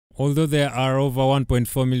Although there are over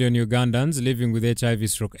 1.4 million Ugandans living with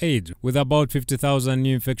HIV/AIDS, with about 50,000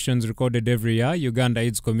 new infections recorded every year, Uganda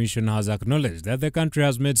Aids Commission has acknowledged that the country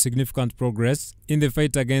has made significant progress in the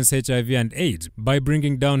fight against HIV and AIDS by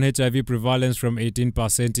bringing down HIV prevalence from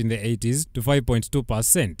 18% in the 80s to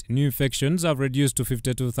 5.2%. New infections have reduced to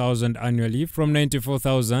 52,000 annually from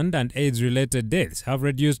 94,000, and AIDS-related deaths have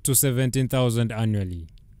reduced to 17,000 annually.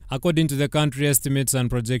 According to the country estimates and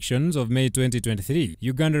projections of May 2023,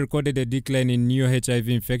 Uganda recorded a decline in new HIV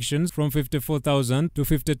infections from 54,000 to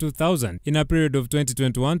 52,000 in a period of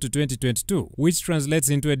 2021 to 2022, which translates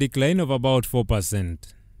into a decline of about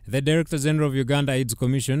 4%. The Director General of Uganda Aids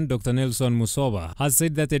Commission, Dr. Nelson Musoba, has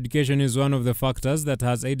said that education is one of the factors that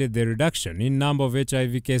has aided the reduction in number of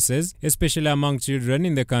HIV cases, especially among children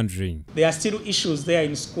in the country. There are still issues there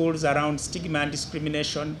in schools around stigma and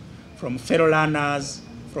discrimination from fellow learners,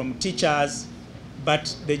 from teachers,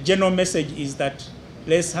 but the general message is that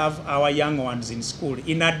let's have our young ones in school.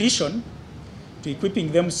 In addition to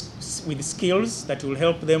equipping them with skills that will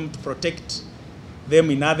help them to protect them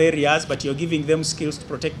in other areas, but you're giving them skills to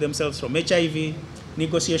protect themselves from HIV,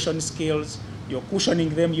 negotiation skills, you're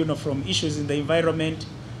cushioning them, from issues in the environment.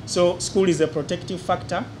 So school is a protective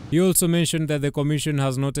factor. He also mentioned that the Commission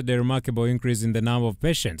has noted a remarkable increase in the number of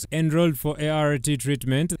patients enrolled for ART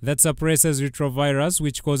treatment that suppresses retrovirus,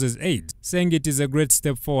 which causes AIDS, saying it is a great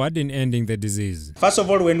step forward in ending the disease. First of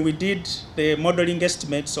all, when we did the modeling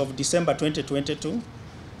estimates of December 2022,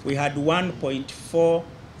 we had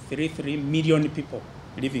 1.433 million people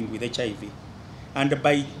living with HIV. And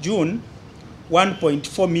by June,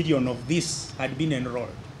 1.4 million of these had been enrolled.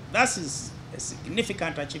 That is a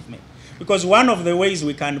significant achievement, because one of the ways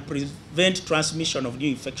we can prevent transmission of new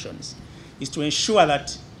infections is to ensure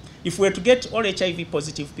that if we were to get all HIV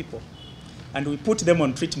positive people and we put them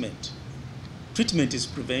on treatment, treatment is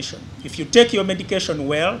prevention. If you take your medication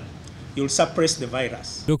well, you'll suppress the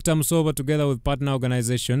virus. Dr. Musoba, together with partner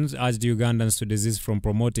organizations, urged Ugandans to desist from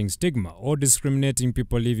promoting stigma or discriminating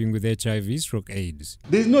people living with HIV/AIDS.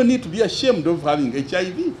 There's no need to be ashamed of having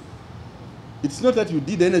HIV. It's not that you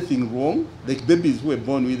did anything wrong, like babies who were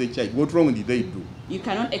born with HIV. What wrong did they do? You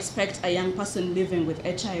cannot expect a young person living with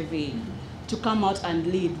HIV to come out and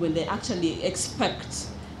lead when they actually expect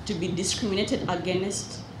to be discriminated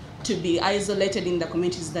against, to be isolated in the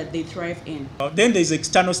communities that they thrive in. Then there's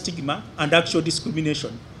external stigma and actual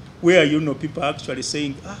discrimination, where people are actually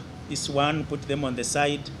saying, this one, put them on the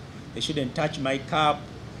side, they shouldn't touch my cup.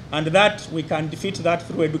 And that we can defeat that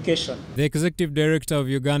through education. The Executive Director of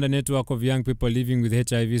Uganda Network of Young People Living with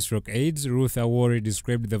HIV/AIDS, Ruth Awori,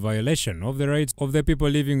 described the violation of the rights of the people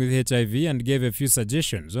living with HIV and gave a few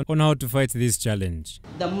suggestions on how to fight this challenge.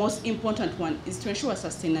 The most important one is to ensure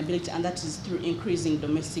sustainability, and that is through increasing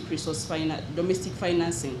domestic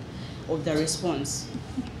financing of the response.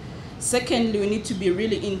 Secondly, we need to be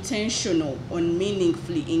really intentional on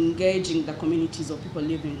meaningfully engaging the communities of people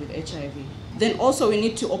living with HIV. Then also we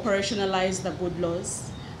need to operationalize the good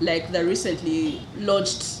laws, like the recently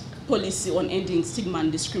launched policy on ending stigma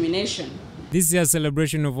and discrimination. This year's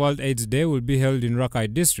celebration of World AIDS Day will be held in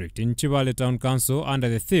Rakai District in Chibale Town Council under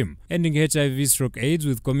the theme Ending HIV/AIDS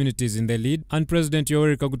with Communities in the Lead, and President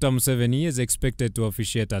Yoweri Kaguta Museveni is expected to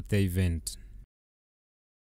officiate at the event.